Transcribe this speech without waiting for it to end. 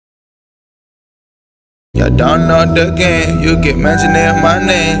Y'all don't know the game, you get mentioning my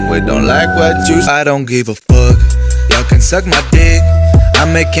name. We don't like what you say. I don't give a fuck, y'all can suck my dick.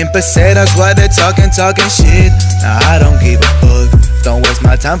 I'm making pesetas while they're talking shit. Nah, I don't give a fuck, don't waste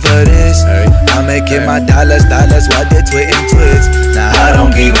my time for this. I'm making my dollars while they're tweeting twits. Nah, I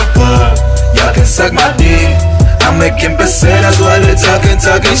don't give a fuck, y'all can suck my dick. I'm making pesetas while they're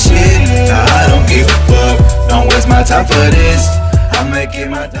talking shit. Nah, I don't give a fuck, don't waste my time for this. I'm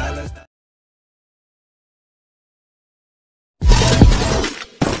making my dollars.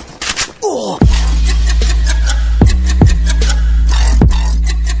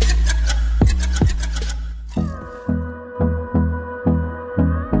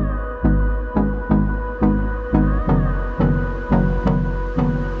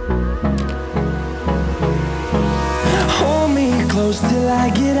 Till I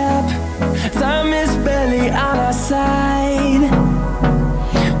get up, time is barely on our side.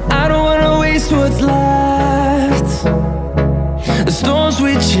 I don't wanna waste what's left. The storms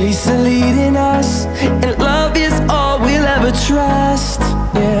we chase are leading us, and love is all we'll ever trust.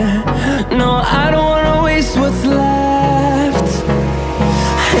 Yeah, no, I don't wanna waste what's left.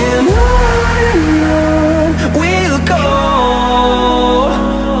 And on we'll go,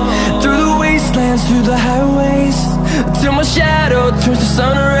 through the wastelands, through the highways, till my shadow turns to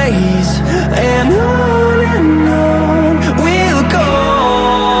sun rays. And on we'll go,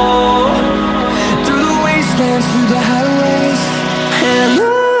 through the wastelands, through the highways. And on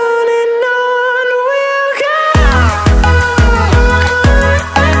we'll go.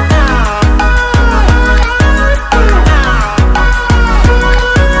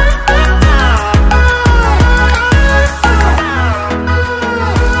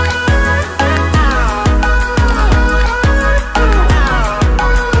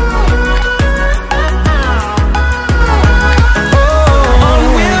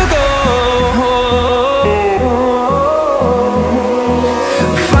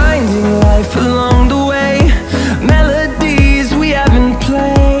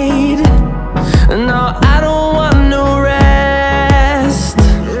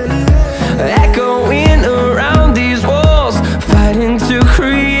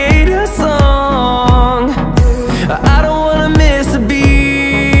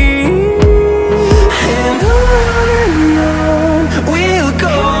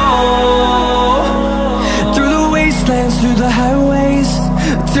 Through the highways,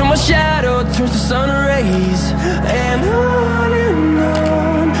 till my shadow turns to sun rays. And on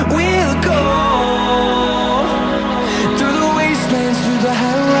we'll go, through the wastelands, through the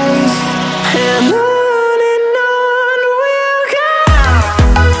highways. And on.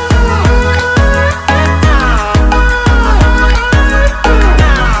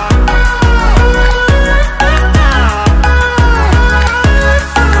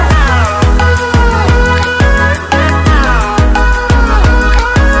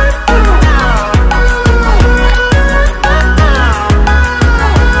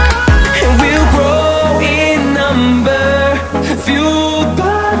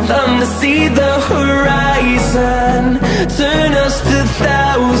 See the horizon turn us to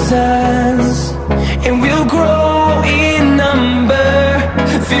thousands, and we'll grow in number,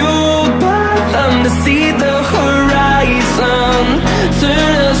 fueled by them to see the horizon.